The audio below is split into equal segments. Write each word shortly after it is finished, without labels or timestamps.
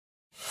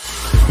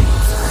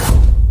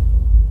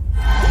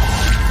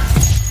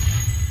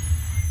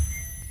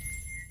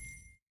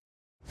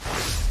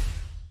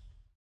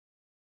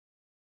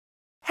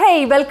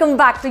Hey, welcome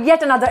back to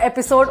yet another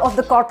episode of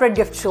the Corporate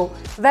Gift Show,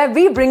 where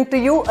we bring to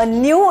you a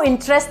new,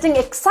 interesting,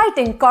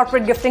 exciting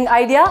corporate gifting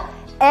idea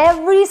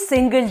every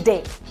single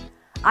day.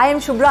 I am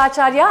Shubra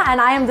Acharya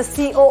and I am the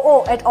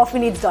COO at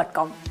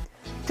Offineeds.com.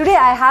 Today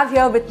I have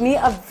here with me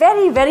a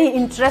very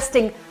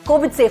interesting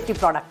COVID safety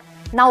product.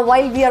 Now,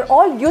 while we are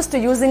all used to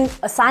using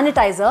a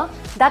sanitizer,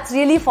 that's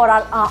really for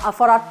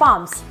our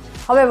palms.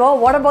 However,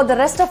 what about the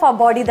rest of our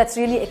body that's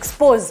really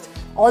exposed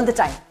all the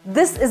time?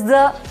 This is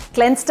the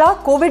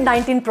Clensta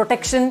Covid-19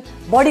 Protection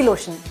Body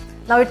Lotion.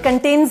 Now, it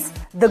contains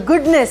the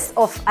goodness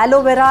of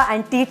aloe vera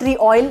and tea tree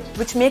oil,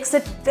 which makes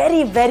it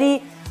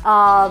very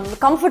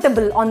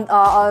comfortable,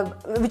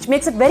 which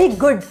makes it very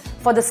good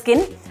for the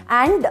skin.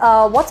 And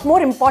what's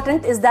more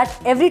important is that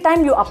every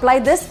time you apply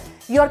this,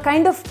 you're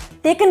kind of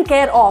taken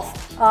care of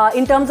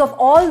in terms of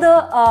all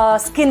the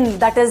skin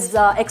that is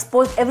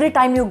exposed every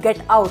time you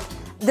get out.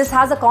 This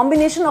has a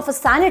combination of a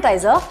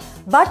sanitizer,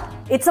 but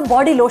it's a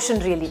body lotion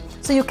really.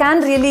 So you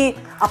can really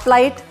apply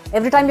it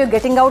every time you're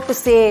getting out to,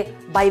 say,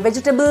 buy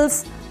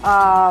vegetables,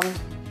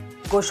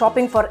 go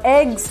shopping for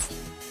eggs,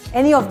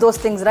 any of those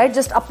things, right?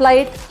 Just apply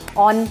it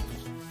on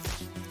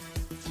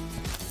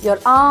your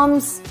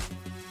arms,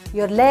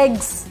 your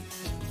legs.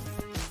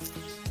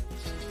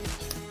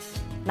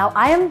 Now,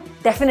 I am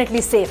definitely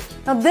safe.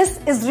 Now,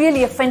 this is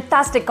really a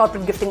fantastic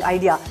corporate gifting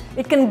idea.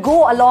 It can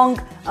go along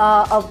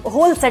a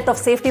whole set of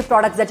safety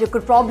products that you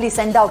could probably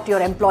send out to your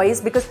employees,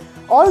 because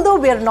although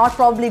we are not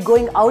probably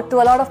going out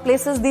to a lot of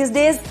places these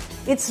days,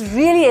 it's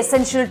really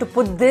essential to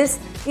put this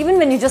even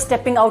when you're just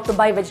stepping out to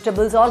buy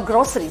vegetables or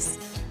groceries.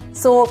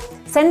 So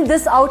send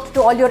this out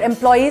to all your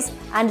employees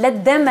and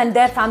let them and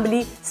their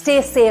family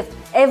stay safe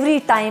every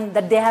time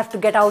that they have to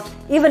get out,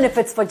 even if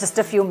it's for just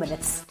a few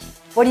minutes.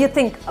 What do you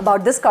think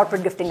about this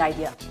corporate gifting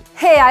idea?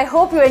 Hey, I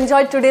hope you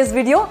enjoyed today's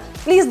video.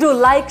 Please do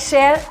like,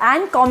 share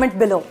and comment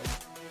below.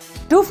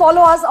 Do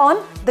follow us on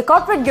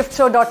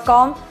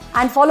thecorporategiftshow.com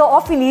and follow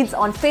Offineeds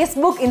on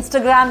Facebook,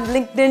 Instagram,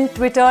 LinkedIn,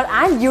 Twitter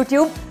and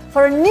YouTube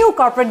for a new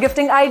corporate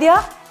gifting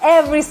idea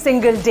every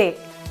single day.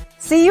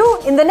 See you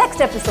in the next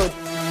episode.